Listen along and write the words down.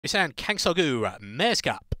Busan Kangsogu Mares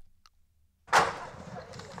Cup.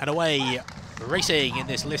 And away, racing in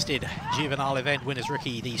this listed juvenile event, winner's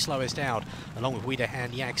rookie, the slowest out, along with Wiederhan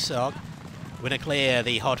Yaksok. Winner clear,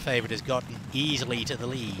 the hot favourite has gotten easily to the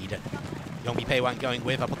lead. Yongbi Peiwan going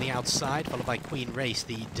with up on the outside, followed by Queen Race,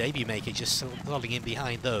 the debut maker, just slotting in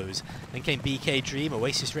behind those. Then came BK Dream,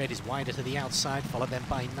 Oasis Red is wider to the outside, followed then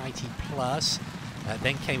by 90 Plus.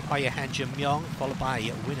 Then came Hwayahan Jamyong, followed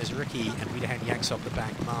by Winner's Rookie and Wiederhan Yaksok, the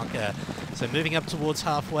back marker. So moving up towards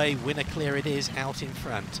halfway, winner clear it is, out in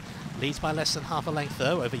front. Leads by less than half a length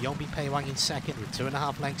though, over Yongbi Peiwan in second, with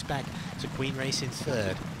 2.5 lengths back to Queen Race in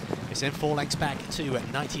third. It's then 4 lengths back to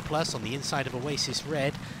 90 Plus on the inside of Oasis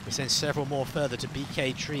Red. It's then several more further to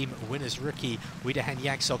BK Dream, Winner's Rookie, Wiederhan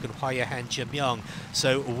Yaksok and Hwayahan Jamyong.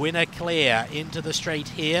 So winner clear into the straight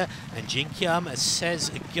here, and Jinkyum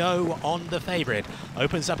says go on the favourite.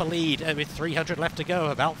 Opens up a lead with 300 left to go,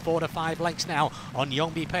 about 4 to 5 lengths now on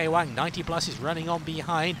Yongbi Peiwan. 90 Plus is running on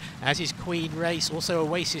behind, as is Queen Race, also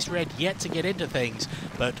Oasis Red yet to get into things,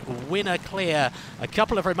 but winner clear. A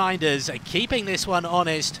couple of reminders, keeping this one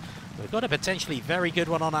honest. We've got a potentially very good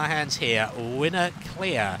one on our hands here. Winner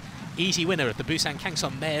clear. Easy winner of the Busan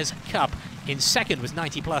Kangsogu Mares Cup. In second was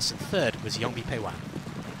 90 Plus, and third was Yongbi Peiwan.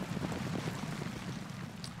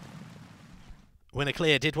 Winner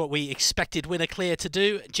clear did what we expected winner clear to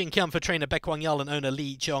do. Jinkyum for trainer Baek Kwang-yeol and owner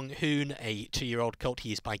Lee Jong-hoon, a 2-year-old colt.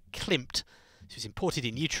 He is by Klimt. He was imported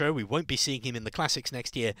in utero. We won't be seeing him in the classics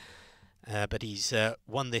next year. But he's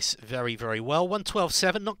won this very, very well.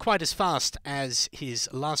 1:12.7, not quite as fast as his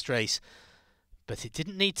last race, but it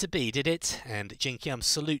didn't need to be, did it? And Jinkyum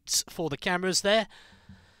salutes for the cameras there.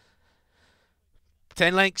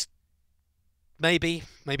 10 lengths, maybe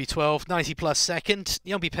 12. 90 Plus second.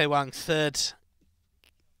 Yongbi Peiwan third.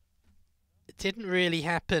 It didn't really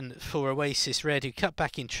happen for Oasis Red, who cut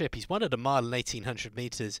back in trip. He's won at a mile and 1,800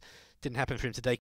 metres. Didn't happen for him today.